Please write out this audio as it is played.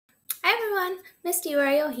everyone, Miss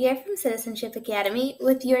Diorio here from Citizenship Academy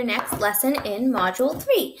with your next lesson in Module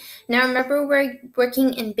 3. Now remember, we're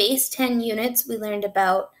working in base 10 units. We learned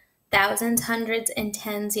about thousands, hundreds, and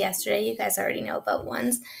tens yesterday. You guys already know about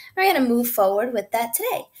ones. We're going to move forward with that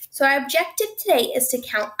today. So our objective today is to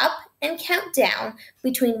count up and count down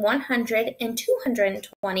between 100 and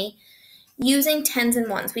 220 using tens and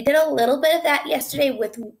ones. We did a little bit of that yesterday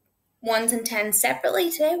with ones and tens separately.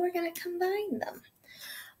 Today we're going to combine them.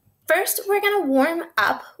 First, we're going to warm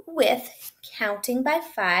up with counting by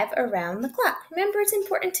 5 around the clock. Remember, it's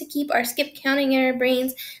important to keep our skip counting in our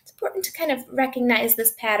brains. It's important to kind of recognize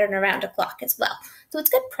this pattern around a clock as well. So it's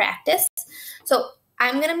good practice. So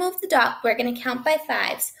I'm going to move the dot. We're going to count by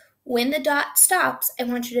 5s. When the dot stops, I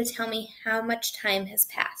want you to tell me how much time has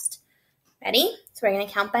passed. Ready? So we're going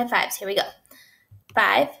to count by 5s. Here we go.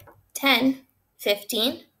 5, 10,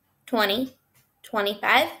 15, 20,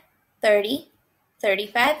 25, 30,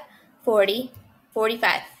 35, 40,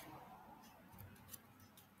 45.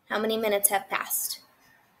 How many minutes have passed?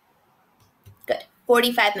 Good.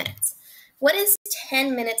 45 minutes. What is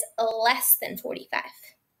 10 minutes less than 45?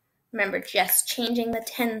 Remember, just changing the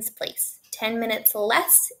tens place. 10 minutes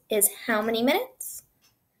less is how many minutes?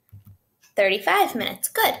 35 minutes.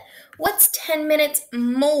 Good. What's 10 minutes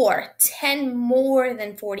more? 10 more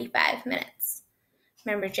than 45 minutes.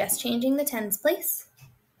 Remember, just changing the tens place.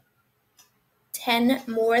 10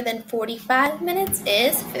 more than 45 minutes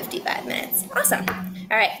is 55 minutes. Awesome.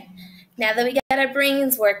 All right. Now that we got our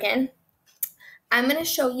brains working, I'm going to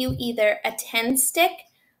show you either a 10 stick,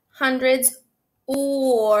 hundreds,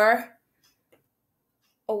 or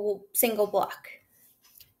a single block.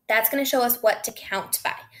 That's going to show us what to count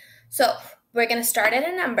by. So we're going to start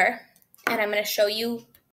at a number, and I'm going to show you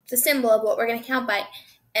the symbol of what we're going to count by.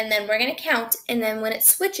 And then we're going to count, and then when it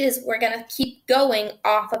switches, we're going to keep going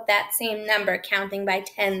off of that same number, counting by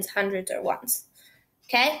tens, hundreds, or ones.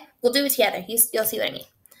 Okay? We'll do it together. You'll see what I mean.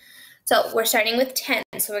 So we're starting with tens,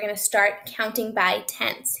 so we're going to start counting by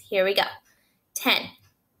tens. Here we go. 10,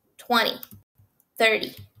 20,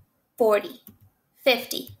 30, 40,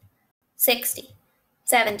 50, 60,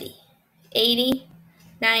 70, 80,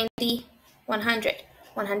 90, 100,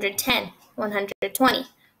 110, 120,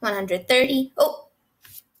 130,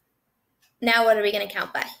 now what are we going to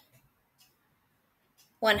count by?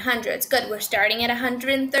 100s. Good. We're starting at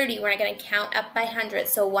 130. We're going to count up by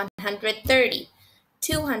hundreds. So 130,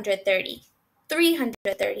 230,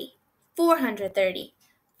 330, 430,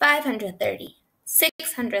 530,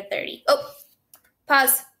 630.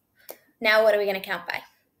 Pause. Now what are we going to count by?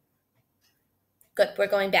 Good. We're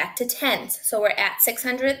going back to tens. So we're at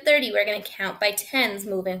 630. We're going to count by tens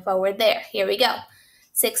moving forward there. Here we go.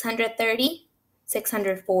 630,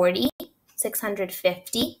 640,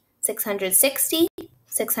 650, 660,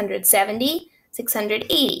 670,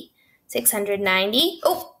 680, 690.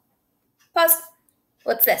 Pause.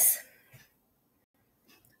 What's this?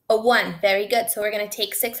 A 1. Very good. So we're going to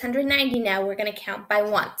take 690 now. We're going to count by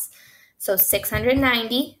ones. So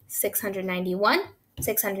 690, 691,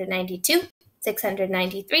 692,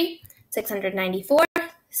 693, 694,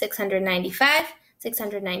 695,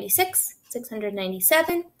 696,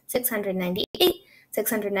 697, 698,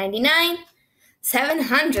 699,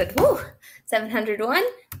 700, 701,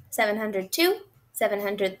 702,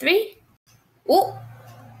 703. That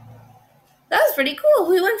was pretty cool.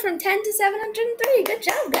 We went from 10 to 703. Good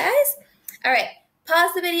job, guys. All right,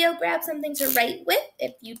 pause the video, grab something to write with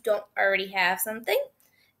if you don't already have something,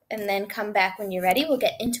 and then come back when you're ready. We'll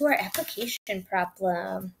get into our application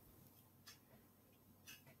problem.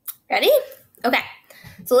 Ready? Okay,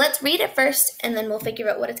 so let's read it first, and then we'll figure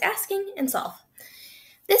out what it's asking and solve.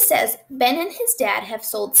 This says, Ben and his dad have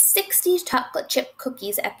sold 60 chocolate chip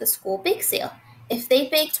cookies at the school bake sale. If they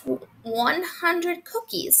baked 100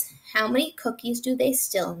 cookies, how many cookies do they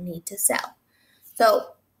still need to sell?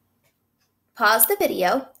 So, pause the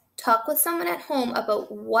video, talk with someone at home about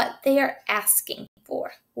what they are asking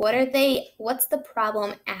for. What's the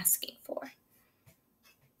problem asking for?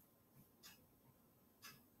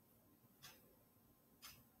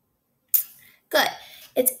 Good.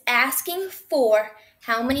 It's asking for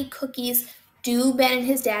how many cookies do Ben and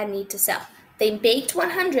his dad need to sell. They baked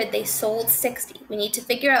 100, they sold 60. We need to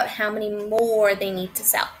figure out how many more they need to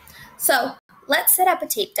sell. So let's set up a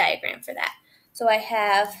tape diagram for that. So I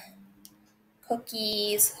have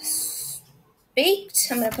cookies baked.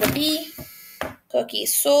 I'm going to put a B.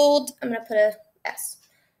 Cookies sold. I'm going to put a S.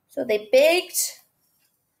 So they baked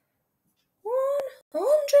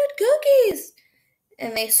 100 cookies.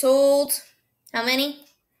 And they sold how many?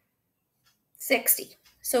 60.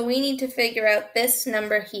 So we need to figure out this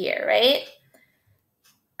number here, right?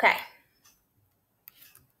 Okay.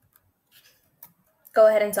 Go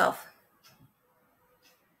ahead and solve.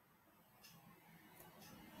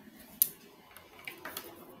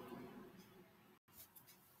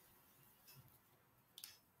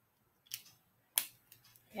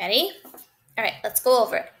 Ready? All right, let's go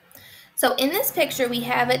over it. So in this picture, we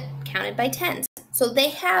have it counted by tens. So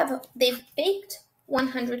they've baked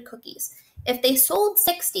 100 cookies. If they sold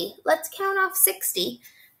 60, let's count off 60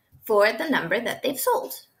 for the number that they've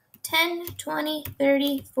sold. 10, 20,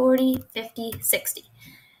 30, 40, 50, 60.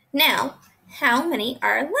 Now, how many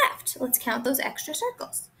are left? Let's count those extra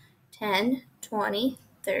circles. 10, 20,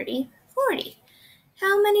 30, 40.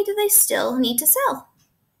 How many do they still need to sell?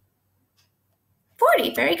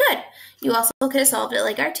 40, very good. You also could have solved it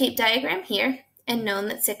like our tape diagram here and known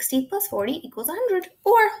that 60 plus 40 equals 100,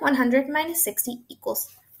 or 100 minus 60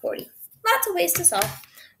 equals 40. Lots of ways to solve,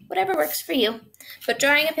 whatever works for you. But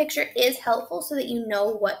drawing a picture is helpful so that you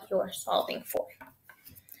know what you're solving for.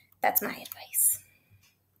 That's my advice.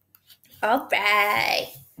 All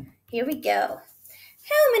right, here we go.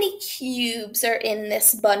 How many cubes are in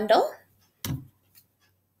this bundle?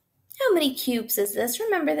 How many cubes is this?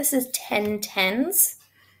 Remember, this is 10 tens.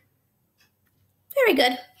 Very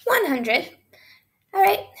good, 100. All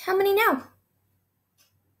right, how many now?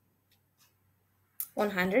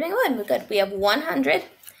 101, good. We have 100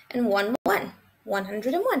 and 1,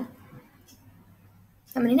 101.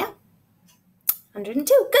 How many now?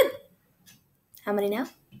 102, good. How many now?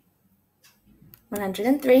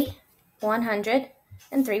 103, 100,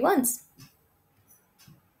 and 3 ones.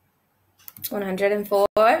 104,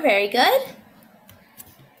 very good.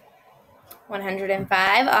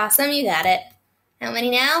 105, awesome, you got it. How many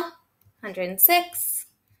now? 106,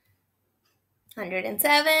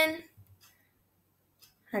 107,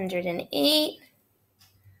 108,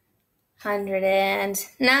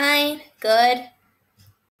 109, good. How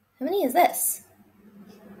many is this?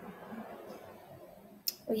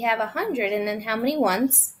 We have 100, and then how many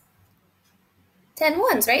ones? 10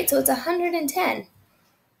 ones, right? So it's 110.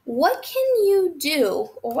 What can you do,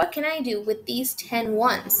 or what can I do with these 10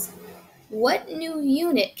 ones? What new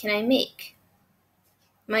unit can I make?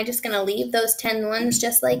 Am I just going to leave those 10 ones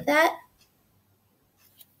just like that?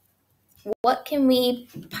 What can we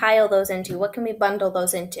pile those into? What can we bundle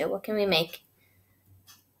those into? What can we make?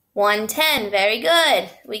 110, very good.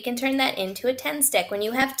 We can turn that into a 10 stick. When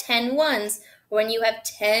you have 10 ones, or when you have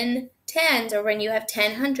 10 tens, or when you have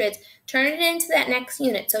 10 hundreds, turn it into that next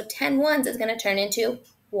unit. So 10 ones is going to turn into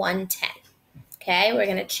 110. Okay, we're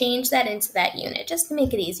going to change that into that unit just to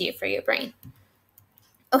make it easier for your brain.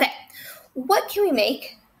 Okay, what can we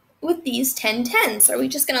make with these 10 tens? Are we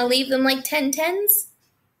just going to leave them like 10 tens?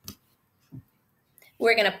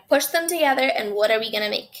 We're going to push them together, and what are we going to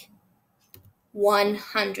make?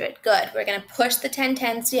 100. Good. We're going to push the 10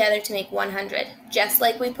 tens together to make 100. Just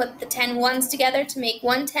like we put the 10 ones together to make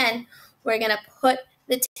 110, we're going to put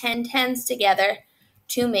the 10 tens together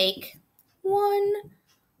to make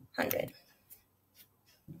 100.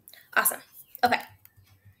 Awesome. Okay.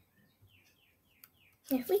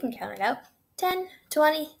 If we can count it out. 10,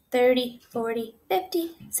 20, 30, 40,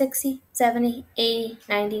 50, 60, 70, 80,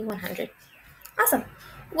 90, 100. Awesome.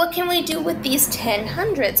 What can we do with these 10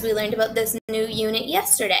 hundreds? We learned about this new unit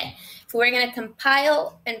yesterday. If we're going to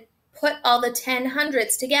compile and put all the 10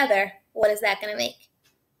 hundreds together, what is that going to make?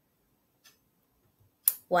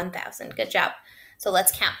 1,000. Good job. So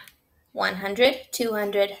let's count. 100,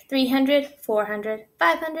 200, 300, 400,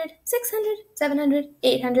 500, 600, 700,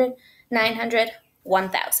 800, 900,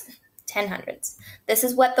 1,000. 10 hundreds. This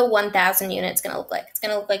is what the 1,000 unit is going to look like. It's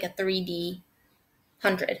going to look like a 3D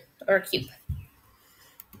 100 or a cube.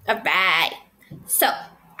 All right. So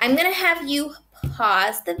I'm going to have you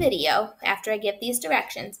pause the video after I give these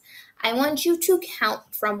directions. I want you to count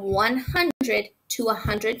from 100 to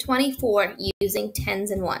 124 using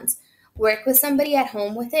tens and ones. Work with somebody at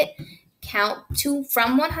home with it. Count to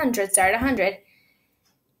from 100, start 100,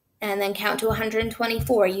 and then count to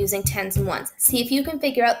 124 using tens and ones. See if you can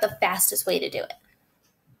figure out the fastest way to do it.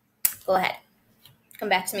 Go ahead. Come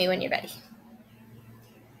back to me when you're ready.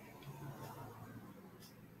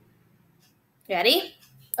 Ready?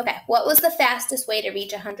 Okay, what was the fastest way to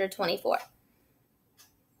reach 124?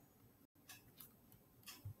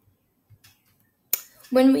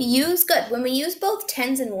 When we use both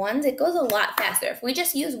tens and ones, it goes a lot faster. If we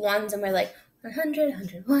just use ones and we're like 100,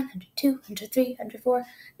 101, 102, 103, 104,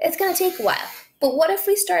 it's going to take a while. But what if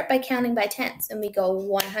we start by counting by tens and we go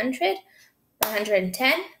 100,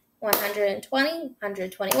 110, 120,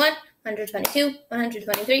 121, 122,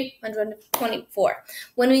 123, 124.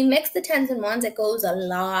 When we mix the tens and ones, it goes a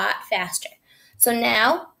lot faster. So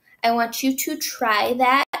now I want you to try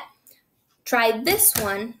that. Try this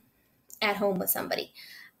one at home with somebody.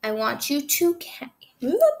 I want you to count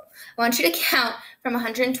from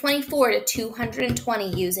 124 to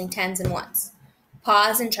 220 using tens and ones.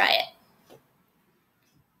 Pause and try it.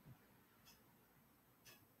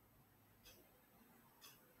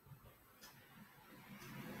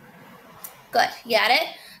 Good, you got it?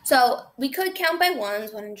 So we could count by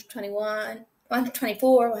ones, 121,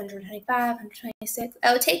 124, 125, 126.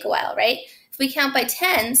 That would take a while, right? If we count by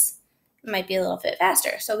tens, it might be a little bit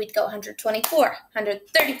faster. So we'd go 124,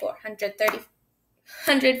 134, 144,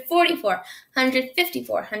 154,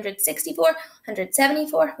 164,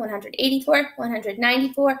 174, 184,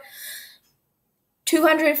 194,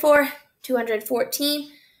 204,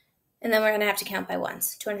 214, and then we're going to have to count by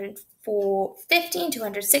ones. 215,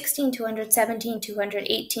 216, 217,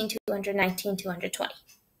 218, 219, 220.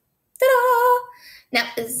 Ta-da! Now,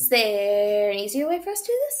 is there an easier way for us to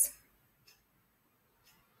do this?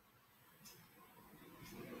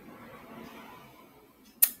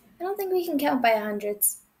 I don't think we can count by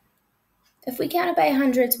hundreds. If we counted by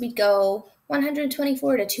hundreds, we'd go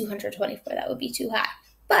 124 to 224. That would be too high.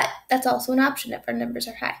 But that's also an option if our numbers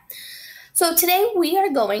are high. So today we are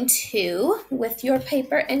going to, with your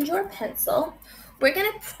paper and your pencil, we're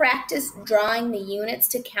going to practice drawing the units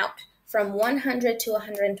to count from 100 to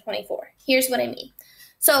 124. Here's what I mean.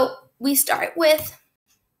 So we start with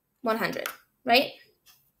 100, right?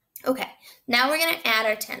 Okay, now we're going to add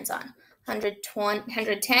our tens on.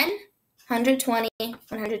 110, 120,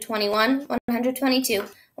 121, 122,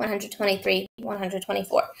 123,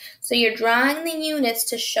 124. So you're drawing the units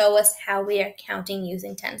to show us how we are counting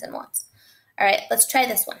using tens and ones. All right, let's try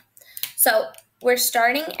this one. So we're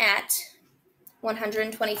starting at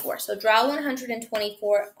 124. So draw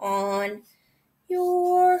 124 on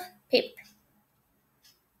your paper.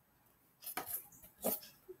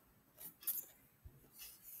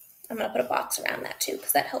 I'm going to put a box around that too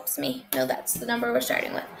because that helps me know that's the number we're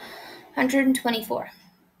starting with. 124.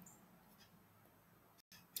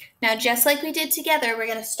 Now, just like we did together, we're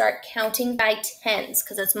going to start counting by tens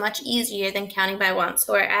because it's much easier than counting by ones.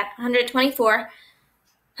 So we're at 124,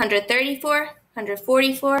 134,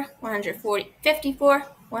 144, 154,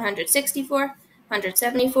 164,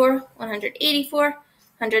 174, 184,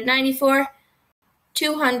 194,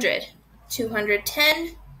 200,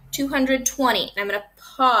 210, 220. And I'm going to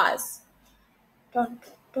pause.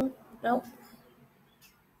 Nope.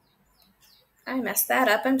 I messed that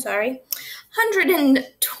up. I'm sorry.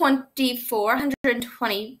 124,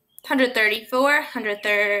 120, 134,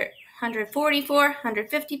 144,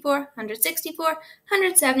 154, 164,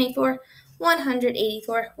 174,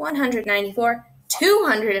 184, 194,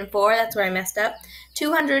 204. That's where I messed up.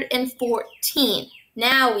 214.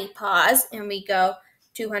 Now we pause and we go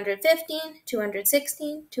 215,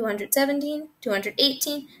 216, 217,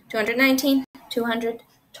 218, 219,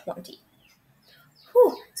 220.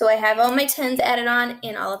 Whew. So I have all my tens added on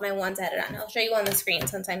and all of my ones added on. I'll show you on the screen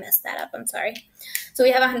since I messed that up. I'm sorry. So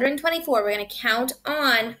we have 124. We're going to count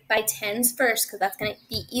on by tens first because that's going to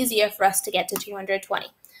be easier for us to get to 220.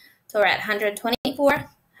 So we're at 124,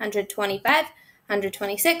 125,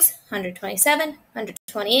 126, 127,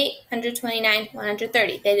 128, 129,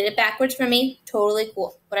 130. They did it backwards for me. Totally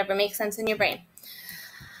cool. Whatever makes sense in your brain.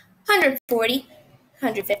 140,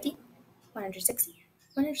 150, 160,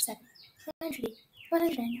 170, 180.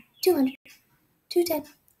 190, 200,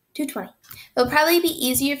 210, 220. It'll probably be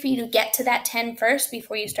easier for you to get to that 10 first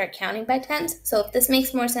before you start counting by tens. So if this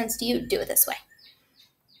makes more sense to you, do it this way.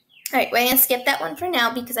 All right, we're going to skip that one for now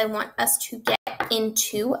because I want us to get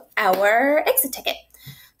into our exit ticket.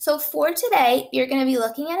 So for today, you're going to be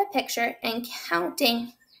looking at a picture and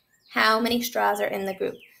counting how many straws are in the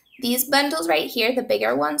group. These bundles right here, the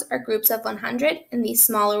bigger ones, are groups of 100, and these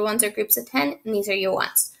smaller ones are groups of 10, and these are your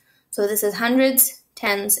ones. So this is hundreds,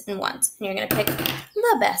 tens, and ones. And you're going to pick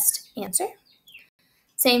the best answer.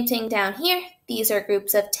 Same thing down here. These are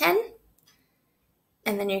groups of 10.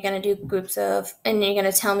 And then you're going to do groups of, and you're going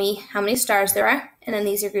to tell me how many stars there are. And then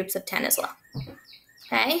these are groups of 10 as well.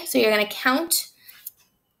 Okay, so you're going to count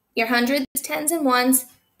your hundreds, tens, and ones.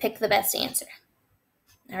 Pick the best answer.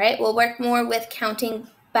 All right, we'll work more with counting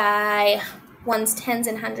by ones, tens,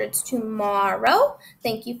 and hundreds tomorrow.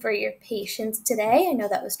 Thank you for your patience today. I know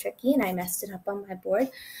that was tricky and I messed it up on my board.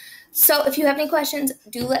 So if you have any questions,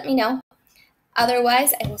 do let me know.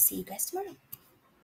 Otherwise, I will see you guys tomorrow.